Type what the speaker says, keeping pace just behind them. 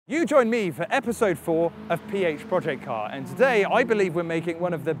You join me for episode 4 of PH Project Car, and today I believe we're making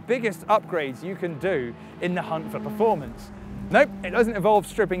one of the biggest upgrades you can do in the hunt for performance. Nope, it doesn't involve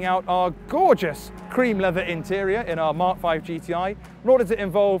stripping out our gorgeous cream leather interior in our Mark 5 GTI, nor does it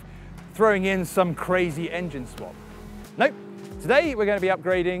involve throwing in some crazy engine swap. Nope, today we're going to be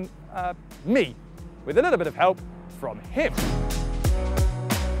upgrading me, with a little bit of help from him.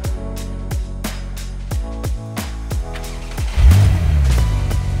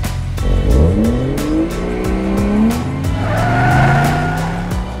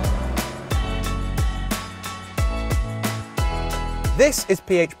 This is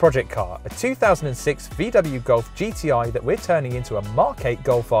PH Project Car, a 2006 VW Golf GTI that we're turning into a Mark 8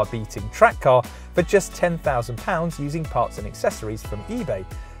 Golf R beating track car for just £10,000 using parts and accessories from eBay.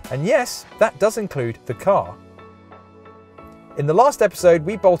 And yes, that does include the car. In the last episode,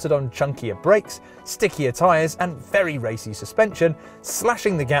 we bolted on chunkier brakes, stickier tyres and very racy suspension,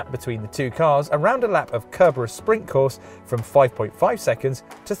 slashing the gap between the two cars around a lap of Kerberos sprint course from 5.5 seconds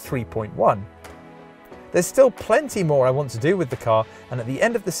to 3.1. There's still plenty more I want to do with the car, and at the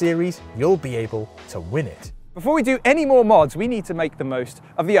end of the series, you'll be able to win it. Before we do any more mods, we need to make the most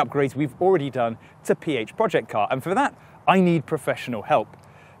of the upgrades we've already done to PH Project Car, and for that, I need professional help.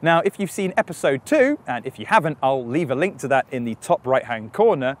 Now, if you've seen episode 2, and if you haven't, I'll leave a link to that in the top right-hand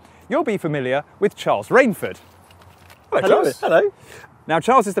corner, you'll be familiar with Charles Rainford. Hello, Charles. Hello. Now,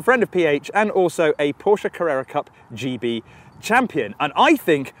 Charles is the friend of PH and also a Porsche Carrera Cup GB champion, and I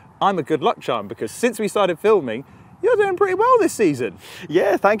think I'm a good luck charm because since we started filming, you're doing pretty well this season.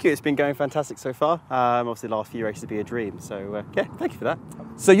 Yeah, thank you. It's been going fantastic so far. Obviously, the last few races have been a dream. So, yeah, thank you for that.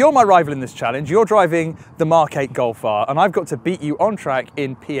 So you're my rival in this challenge. You're driving the Mark 8 Golf R, and I've got to beat you on track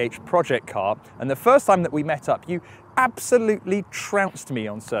in PH Project Car. And the first time that we met up, you absolutely trounced me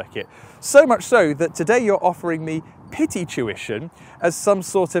on circuit. So much so that today you're offering me pity tuition as some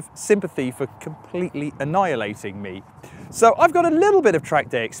sort of sympathy for completely annihilating me. So I've got a little bit of track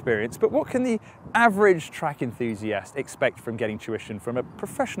day experience, but what can the average track enthusiast expect from getting tuition from a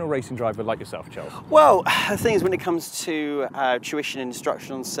professional racing driver like yourself, Charles? Well, the thing is, when it comes to tuition and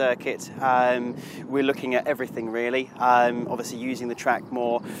instruction on circuit, we're looking at everything really. Obviously using the track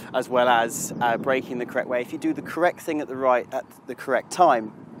more, as well as braking the correct way. If you do the correct thing at the correct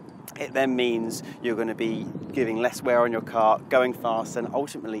time, it then means you're going to be giving less wear on your car, going fast, and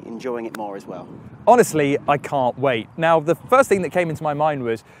ultimately enjoying it more as well. Honestly, I can't wait. Now, the first thing that came into my mind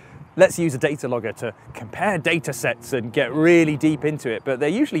was, let's use a data logger to compare data sets and get really deep into it, but they're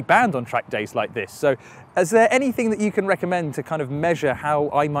usually banned on track days like this. So is there anything that you can recommend to kind of measure how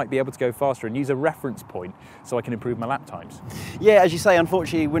I might be able to go faster and use a reference point so I can improve my lap times? Yeah, as you say,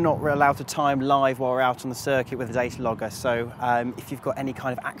 unfortunately, we're not allowed to time live while we're out on the circuit with a data logger. So if you've got any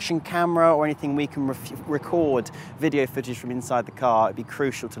kind of action camera or anything we can record video footage from inside the car, it'd be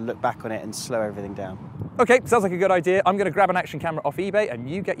crucial to look back on it and slow everything down. Okay, sounds like a good idea. I'm going to grab an action camera off eBay and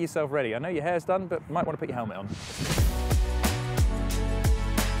you get yourself ready. I know your hair's done, but you might want to put your helmet on.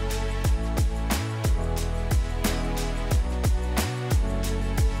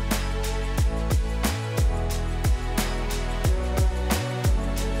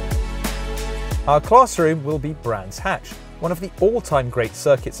 Our classroom will be Brands Hatch, one of the all-time great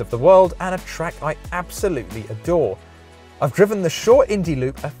circuits of the world and a track I absolutely adore. I've driven the short Indy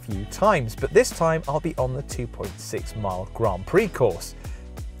Loop a few times, but this time I'll be on the 2.6 mile Grand Prix course.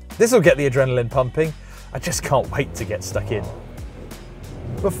 This will get the adrenaline pumping. I just can't wait to get stuck in.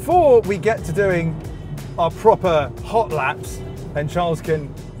 Before we get to doing our proper hot laps and Charles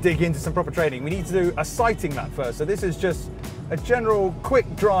can dig into some proper training, we need to do a sighting lap first. So this is just a general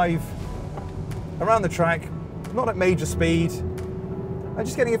quick drive around the track, not at major speed, and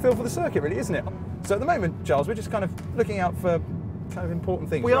just getting a feel for the circuit really, isn't it? So at the moment, Charles, we're just kind of looking out for kind of important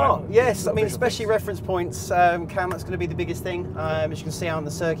things. We are, yes. I mean, things. especially reference points. Cam, that's going to be the biggest thing. As you can see out on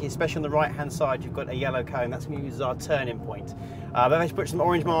the circuit, especially on the right-hand side, you've got a yellow cone. That's going to be used as our turning point. But I've actually put some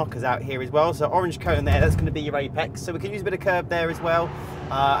orange markers out here as well. So orange cone there, that's going to be your apex. So we can use a bit of curb there as well.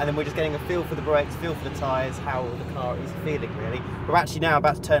 And then we're just getting a feel for the brakes, feel for the tyres, how the car is feeling really. We're actually now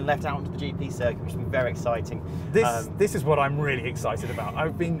about to turn left out onto the GP circuit, which will be very exciting. This is what I'm really excited about.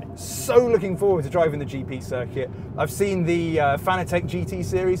 I've been so looking forward to driving the GP circuit. I've seen the Fanatec GT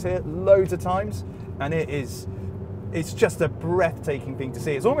series here loads of times, and it's just a breathtaking thing to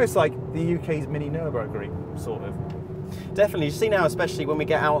see. It's almost like the UK's mini Nürburgring, sort of. Definitely. You see now, especially when we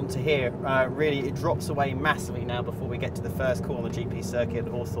get out onto here, really it drops away massively now before we get to the first corner on the GP circuit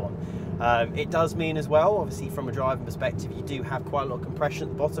at Hawthorne. It does mean as well, obviously from a driving perspective, you do have quite a lot of compression at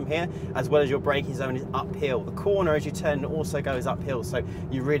the bottom here, as well as your braking zone is uphill. The corner as you turn also goes uphill, so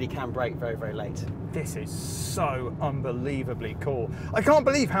you really can brake very, very late. This is so unbelievably cool. I can't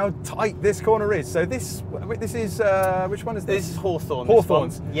believe how tight this corner is. So this is, which one is this? This is Hawthorne.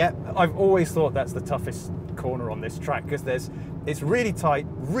 Hawthorne's. Yep. I've always thought that's the toughest corner on this track because it's really tight,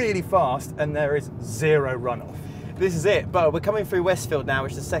 really fast, and there is zero runoff. This is it, but we're coming through Westfield now,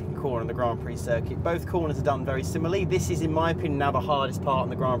 which is the second corner on the Grand Prix circuit. Both corners are done very similarly. This is, in my opinion, now the hardest part on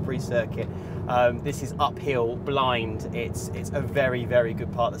the Grand Prix circuit. This is uphill, blind. It's a very, very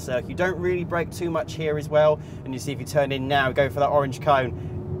good part of the circuit. You don't really brake too much here as well. And you see if you turn in now, go for that orange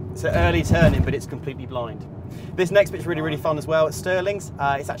cone. It's an early turning, but it's completely blind. This next bit's really, really fun as well. At Stirling's,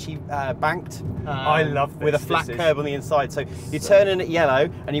 it's actually banked. I love this. With a flat curb on the inside. So you turn in at yellow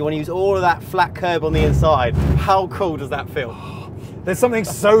and you want to use all of that flat curb on the inside. How cool does that feel? There's something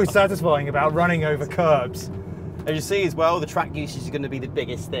so satisfying about running over curbs. As you see as well, the track usage is going to be the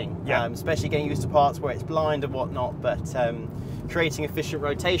biggest thing, especially getting used to parts where it's blind and whatnot, but creating efficient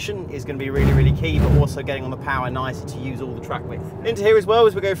rotation is going to be really, really key, but also getting on the power nicely to use all the track width. Into here as well,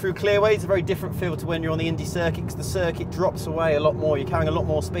 as we go through clearways, it's a very different feel to when you're on the Indy circuit, because the circuit drops away a lot more. You're carrying a lot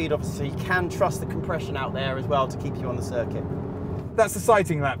more speed, obviously, so you can trust the compression out there as well to keep you on the circuit. That's the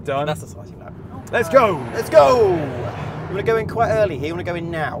sighting lap done. That's the sighting lap. Let's go! Let's go! You want to go in quite early here, you want to go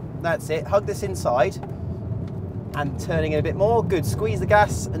in now. That's it, hug this inside. And turning it a bit more, good. Squeeze the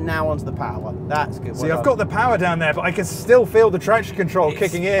gas and now onto the power. That's good. See, I've got the power down there, but I can still feel the traction control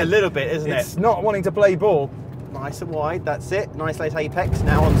kicking in. A little bit, isn't it? It's not wanting to play ball. Nice and wide, that's it. Nice late apex,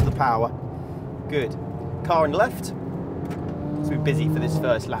 now onto the power. Good. Car on the left. It's been busy for this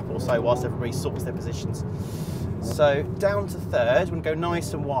first lap or so whilst everybody sorts their positions. So down to third, we're going to go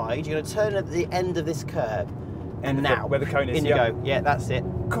nice and wide. You're going to turn at the end of this curb. And now, where the cone is, in you go. Yeah, that's it.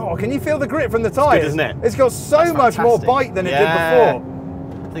 God, can you feel the grip from the tyres? Isn't it? It's got so much more bite than it did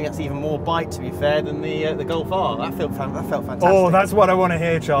before. I think that's even more bite, to be fair, than the Golf R. That felt fantastic. Oh, that's what I want to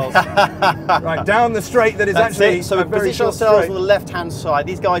hear, Charles. Right, down the straight that is actually So we position ourselves on the left-hand side.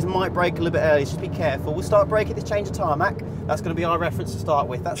 These guys might brake a little bit early, so just be careful. We'll start braking this change of tarmac. That's going to be our reference to start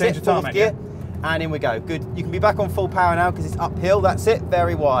with. That's change it, of tarmac, gear. Yeah. And in we go. Good. You can be back on full power now because it's uphill. That's it.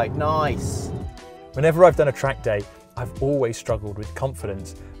 Very wide. Nice. Whenever I've done a track day, I've always struggled with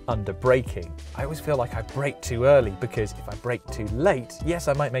confidence under braking. I always feel like I brake too early because if I brake too late, yes,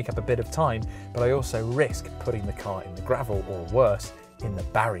 I might make up a bit of time, but I also risk putting the car in the gravel or worse, in the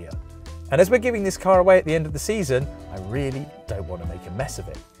barrier. And as we're giving this car away at the end of the season, I really don't want to make a mess of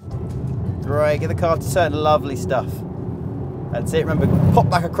it. Great, get the car to turn, lovely stuff. That's it, remember, pop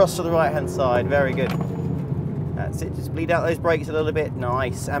back across to the right-hand side, very good. That's it, just bleed out those brakes a little bit,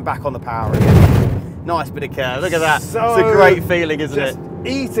 nice, and back on the power again. Nice bit of curve, look at that. So it's a great feeling, isn't it?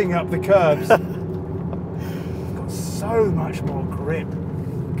 Eating up the curbs. Got so much more grip.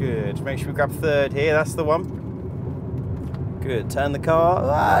 Good, make sure we grab third here, that's the one. Good, turn the car,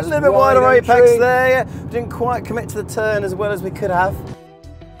 a little bit wider apex there. Yeah. Didn't quite commit to the turn as well as we could have.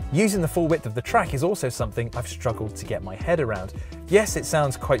 Using the full width of the track is also something I've struggled to get my head around. Yes, it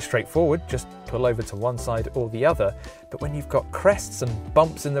sounds quite straightforward, just pull over to one side or the other, but when you've got crests and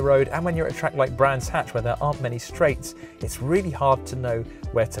bumps in the road, and when you're at a track like Brands Hatch where there aren't many straights, it's really hard to know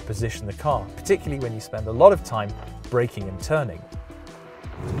where to position the car, particularly when you spend a lot of time braking and turning.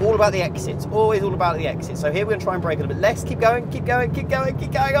 It's all about the exits, always all about the exit. So here we're going to try and brake a little bit less, keep going, keep going, keep going,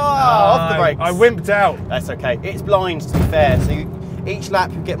 keep going. Oh, off the brakes. I wimped out. That's okay, it's blind to be fair, so each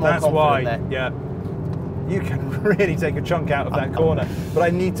lap you get more confident there. Yeah. You can really take a chunk out of that corner, but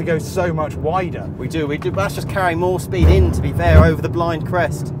I need to go so much wider. We do, but that's just carrying more speed in, to be fair, over the blind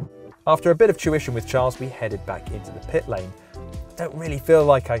crest. After a bit of tuition with Charles, we headed back into the pit lane. I don't really feel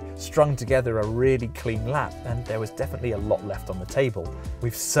like I strung together a really clean lap, and there was definitely a lot left on the table.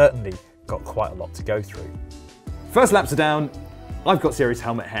 We've certainly got quite a lot to go through. First laps are down. I've got serious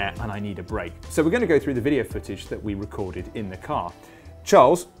helmet hair and I need a break. So we're going to go through the video footage that we recorded in the car.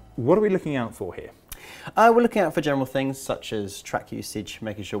 Charles, what are we looking out for here? We're looking out for general things such as track usage,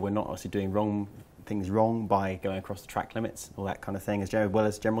 making sure we're not obviously doing things wrong by going across the track limits, all that kind of thing, as well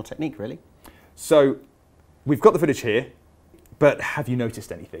as general technique, really. So we've got the footage here, but have you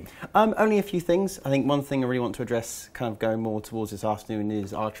noticed anything? Only a few things. I think one thing I really want to address, kind of going more towards this afternoon,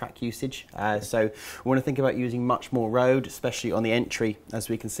 is our track usage. So we want to think about using much more road, especially on the entry, as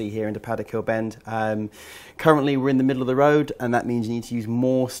we can see here into Paddock Hill Bend. Currently we're in the middle of the road, and that means you need to use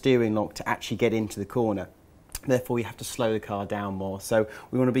more steering lock to actually get into the corner. Therefore, you have to slow the car down more. So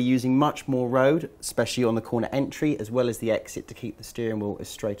we want to be using much more road, especially on the corner entry, as well as the exit, to keep the steering wheel as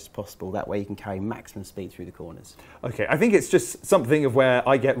straight as possible. That way you can carry maximum speed through the corners. Okay, I think it's just something of where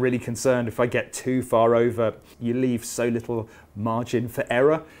I get really concerned if I get too far over, you leave so little margin for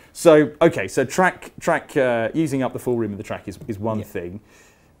error. So, okay, so track using up the full rim of the track is one thing.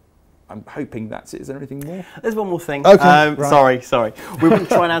 I'm hoping that's it. Is there anything more? There's one more thing. Okay, right. Sorry. We want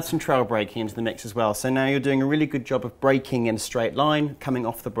to try and add some trail braking into the mix as well. So now you're doing a really good job of braking in a straight line, coming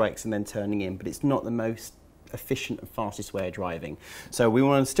off the brakes and then turning in, but it's not the most efficient and fastest way of driving. So we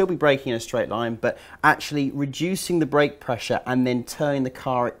want to still be braking in a straight line, but actually reducing the brake pressure and then turning the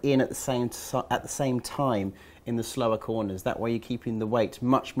car in at the same time in the slower corners. That way you're keeping the weight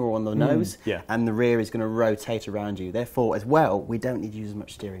much more on the nose, and the rear is going to rotate around you. Therefore, as well, we don't need to use as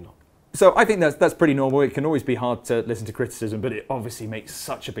much steering lock. So I think that's pretty normal. It can always be hard to listen to criticism, but it obviously makes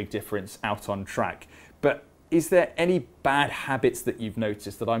such a big difference out on track. But is there any bad habits that you've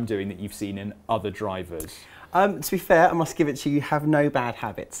noticed that I'm doing that you've seen in other drivers? To be fair, I must give it to you, you have no bad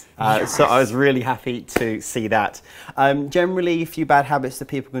habits. So I was really happy to see that. Generally, a few bad habits that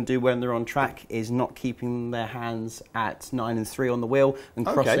people can do when they're on track is not keeping their hands at 9 and 3 on the wheel and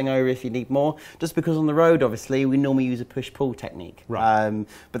crossing over if you need more. Just because on the road, obviously, we normally use a push-pull technique. Right.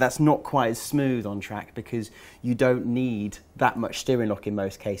 But that's not quite as smooth on track because you don't need that much steering lock in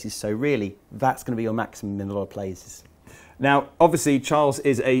most cases. So really, that's going to be your maximum in a lot of places. Now, obviously, Charles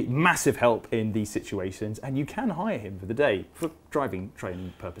is a massive help in these situations, and you can hire him for the day, for driving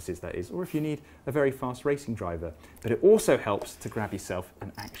training purposes, that is, or if you need a very fast racing driver. But it also helps to grab yourself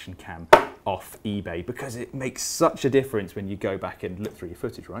an action cam off eBay, because it makes such a difference when you go back and look through your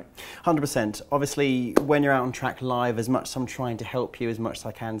footage, right? 100%. Obviously, when you're out on track live, as much as I'm trying to help you as much as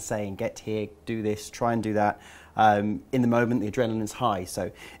I can, saying get here, do this, try and do that, in the moment the adrenaline's high, so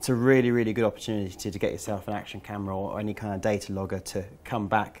it's a really, really good opportunity to get yourself an action camera or any kind of data logger to come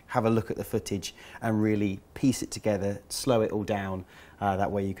back, have a look at the footage and really piece it together, slow it all down. That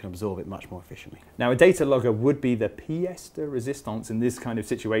way you can absorb it much more efficiently. Now, a data logger would be the pièce de résistance in this kind of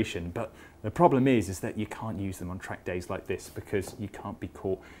situation, but the problem is that you can't use them on track days like this because you can't be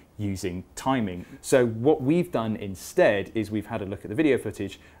caught using timing. So what we've done instead is we've had a look at the video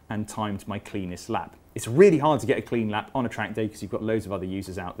footage and timed my cleanest lap. It's really hard to get a clean lap on a track day because you've got loads of other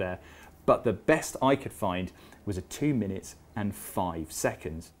users out there, but the best I could find was a 2 minutes and 5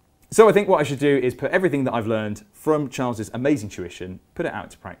 seconds. So I think what I should do is put everything that I've learned from Charles's amazing tuition, put it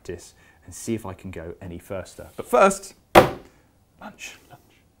out to practice and see if I can go any faster. But first, lunch.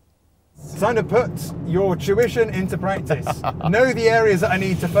 Time to put your tuition into practice. Know the areas that I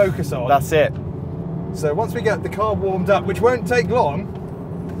need to focus on. That's it. So once we get the car warmed up, which won't take long,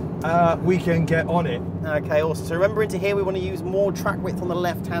 we can get on it. Okay, awesome. So remember, into here we want to use more track width on the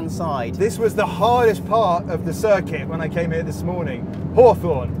left-hand side. This was the hardest part of the circuit when I came here this morning.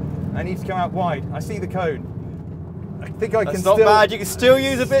 Hawthorne. I need to come out wide. I see the cone. I think I can still... That's not bad. You can still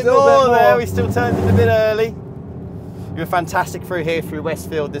use a bit more there. We still turned it a bit early. You were fantastic through here, through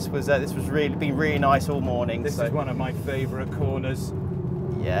Westfield. This was really been really nice all morning. This is one of my favourite corners.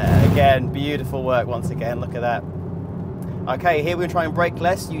 Yeah, again, beautiful work once again. Look at that. Okay, here we're going to try and brake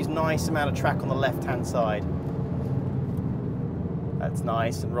less. Use nice amount of track on the left-hand side. That's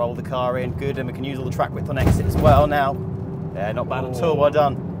nice. And roll the car in. Good. And we can use all the track width on exit as well now. Yeah, not bad at all. Well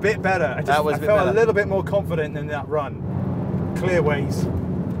done. Bit better. I felt a little bit more confident in that run. Clear ways.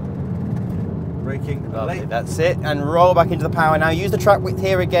 Braking. Lovely, that's it. And roll back into the power now. Use the track width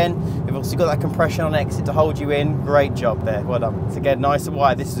here again. We've also got that compression on exit to hold you in. Great job there. Well done. It's again nice and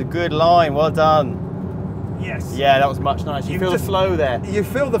wide. This is a good line. Well done. Yes. Yeah, that was much nicer. You feel the flow there. You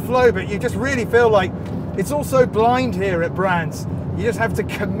feel the flow, but you just really feel like it's all so blind here at Brands. You just have to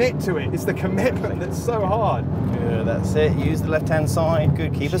commit to it. It's the commitment that's so hard. Good, that's it. Use the left-hand side.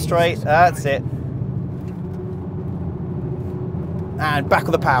 Good, keep it straight. That's it. And back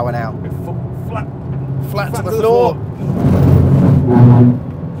on the power now. Flat to the floor.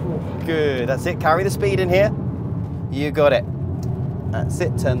 Good, that's it. Carry the speed in here. You got it. That's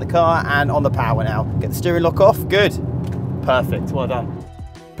it. Turn the car and on the power now. Get the steering lock off. Good. Perfect. Well done.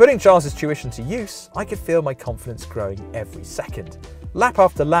 Putting Charles's tuition to use, I could feel my confidence growing every second. Lap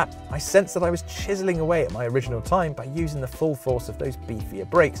after lap, I sensed that I was chiseling away at my original time by using the full force of those beefier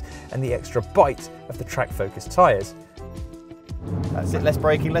brakes and the extra bite of the track-focused tyres. That's it. Less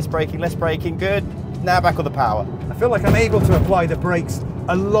braking, less braking, less braking. Good. Now back on the power. I feel like I'm able to apply the brakes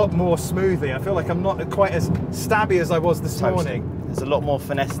a lot more smoothly. I feel like I'm not quite as stabby as I was this morning. There's a lot more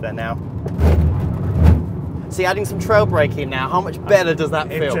finesse there now. See, adding some trail braking now, how much better does that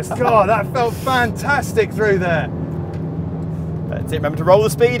feel? God, that felt fantastic through there. That's it. Remember to roll the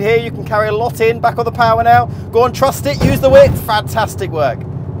speed here. You can carry a lot in. Back on the power now. Go on, trust it. Use the width. Fantastic work.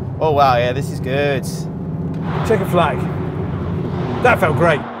 Oh, wow. Yeah, this is good. Check a flag. That felt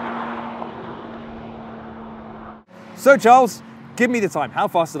great. So, Charles, give me the time. How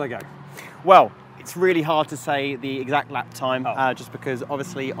fast did I go? Well, it's really hard to say the exact lap time, just because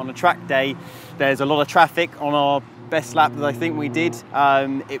obviously on a track day, there's a lot of traffic on our best lap that I think we did,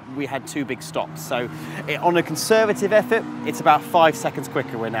 we had 2 big stops. So on a conservative effort, it's about 5 seconds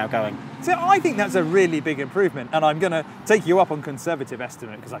quicker we're now going. So I think that's a really big improvement, and I'm going to take you up on conservative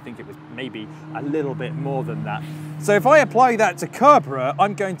estimate because I think it was maybe a little bit more than that. So if I apply that to Kerber,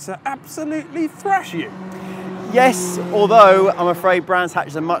 I'm going to absolutely thrash you. Yes, although I'm afraid Brands Hatch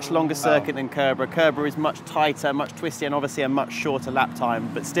is a much longer circuit than Kerber. Kerber is much tighter, much twistier, and obviously a much shorter lap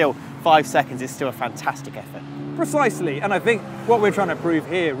time, but still 5 seconds is still a fantastic effort. Precisely, and I think what we're trying to prove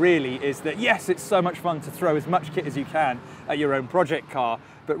here really is that yes, it's so much fun to throw as much kit as you can at your own project car,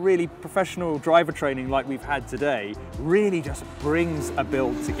 but really professional driver training like we've had today really just brings a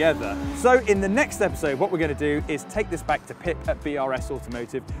build together. So in the next episode, what we're going to do is take this back to Pip at BRS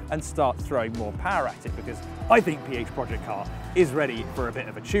Automotive and start throwing more power at it, because I think PH Project Car is ready for a bit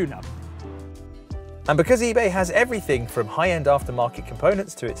of a tune-up. And because eBay has everything from high-end aftermarket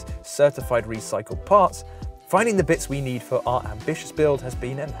components to its certified recycled parts, finding the bits we need for our ambitious build has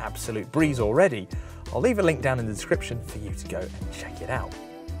been an absolute breeze already. I'll leave a link down in the description for you to go and check it out.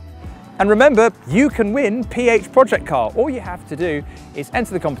 And remember, you can win PH Project Car. All you have to do is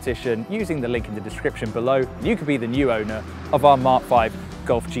enter the competition using the link in the description below. You could be the new owner of our Mark V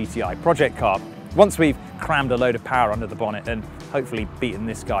Golf GTI project car, once we've crammed a load of power under the bonnet and hopefully beaten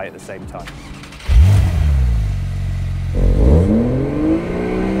this guy at the same time.